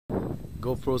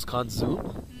GoPros can't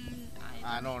zoom?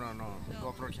 No.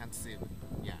 GoPro can't see.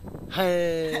 Yeah.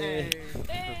 Hey!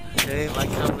 Hey, my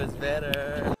camera's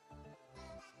better.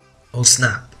 Oh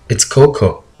snap, it's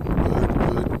Coco.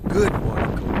 Good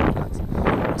morning,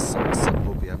 Koballs. What's up?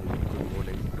 Hope you're having a good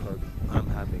morning because I'm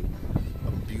having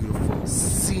a beautiful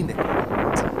scenic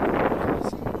moment. I don't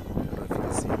know if you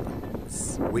can see it, but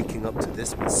it's waking up to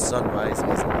this with sunrise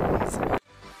is amazing.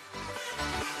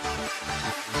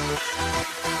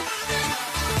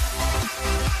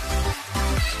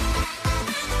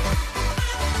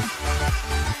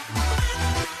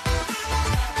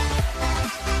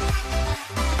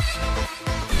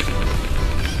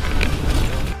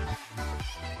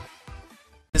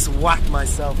 Just whack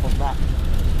myself on that.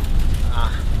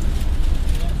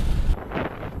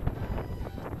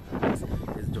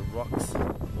 Is the rocks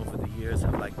over the years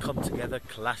have like come together,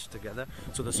 clashed together.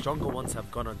 So the stronger ones have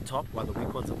gone on top while the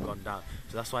weak ones have gone down.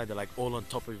 So that's why they're like all on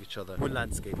top of each other. Good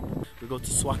landscape. We go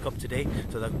to Swakopmund today,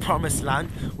 to the promised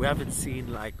land. We haven't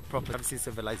seen like haven't seen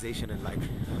civilization in like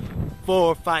 4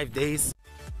 or 5 days.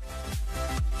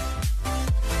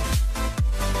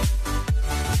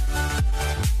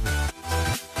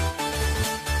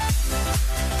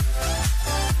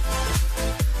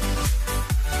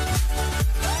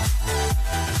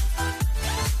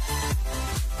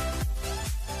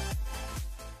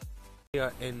 We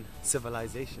are in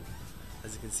civilization.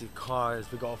 As you can see,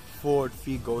 cars, we got a Ford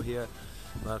Figo here.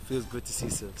 It feels good to see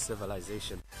some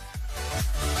civilization.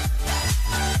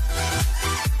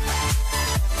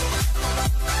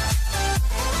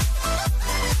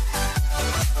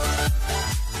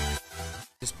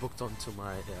 Just booked onto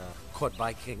my quad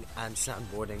biking and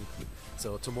sandboarding.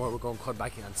 So tomorrow we're going quad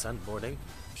biking and sandboarding.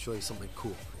 I'll show you something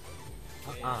cool.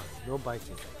 No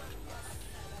biking.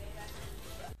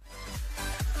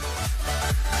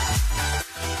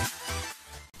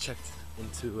 Checked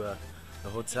into the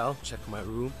hotel, checked my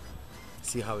room,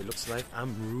 see how it looks like.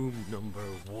 I'm room number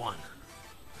 1.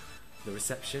 The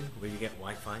reception where you get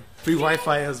Wi-Fi. Free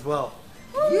Wi-Fi as well.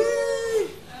 Yay!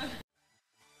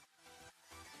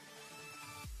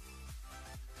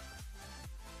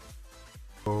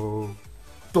 Oh,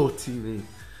 TV,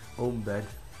 home bed,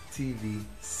 TV,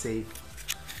 safe.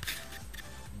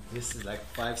 This is like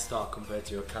 5-star compared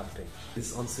to your camping.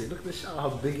 This honestly, look at the shower, how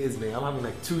big it is, man. I'm having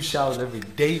like 2 showers every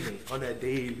day, man, on a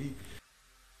daily.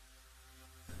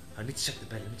 I need to check the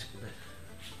bed, let me check the bed.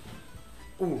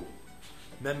 Oh,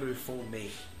 memory foam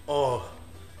mate. Oh,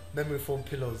 memory foam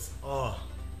pillows. Oh.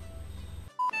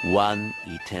 1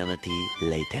 eternity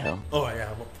later. Oh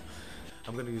yeah,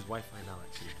 I'm gonna use Wi-Fi now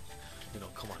actually. You know,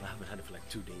 come on, I haven't had it for like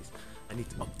 2 days. I need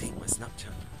to update my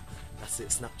Snapchat. That's it,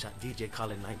 Snapchat, DJ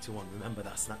Colin921, remember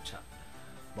that Snapchat.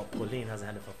 But Pauline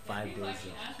hasn't had it for 5 days yet. Is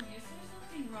there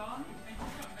something wrong? I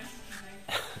just got messaging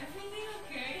like, everything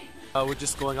okay? We're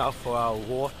just going out for our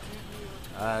walk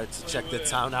to check the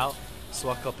town out,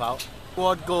 Swakopmund out.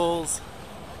 Quad goals!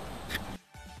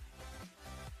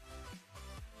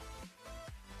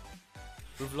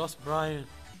 We've lost Brian.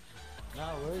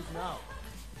 Now, where's Now?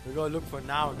 We're going to look for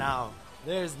Now.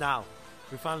 There's Now.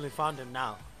 We finally found him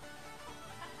now.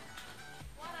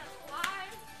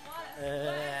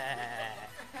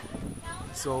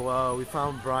 So we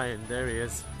found Brian, there he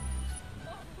is.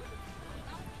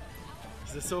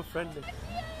 He's so friendly.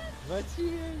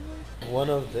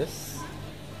 One of this,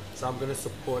 so I'm gonna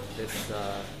support this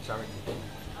charity.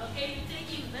 Okay, you're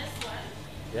taking this one.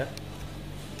 Yeah.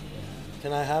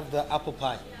 Can I have the apple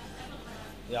pie?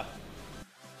 Yeah.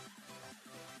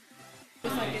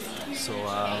 So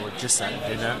we're just at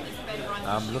dinner.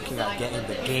 I'm looking at getting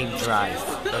the game drive.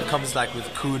 That comes like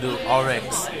with Kudu,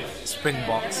 Oryx,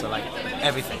 Springboks, so like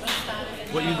everything.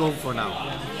 What are you going for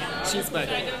now?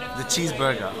 Cheeseburger. The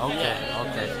cheeseburger.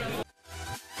 Okay.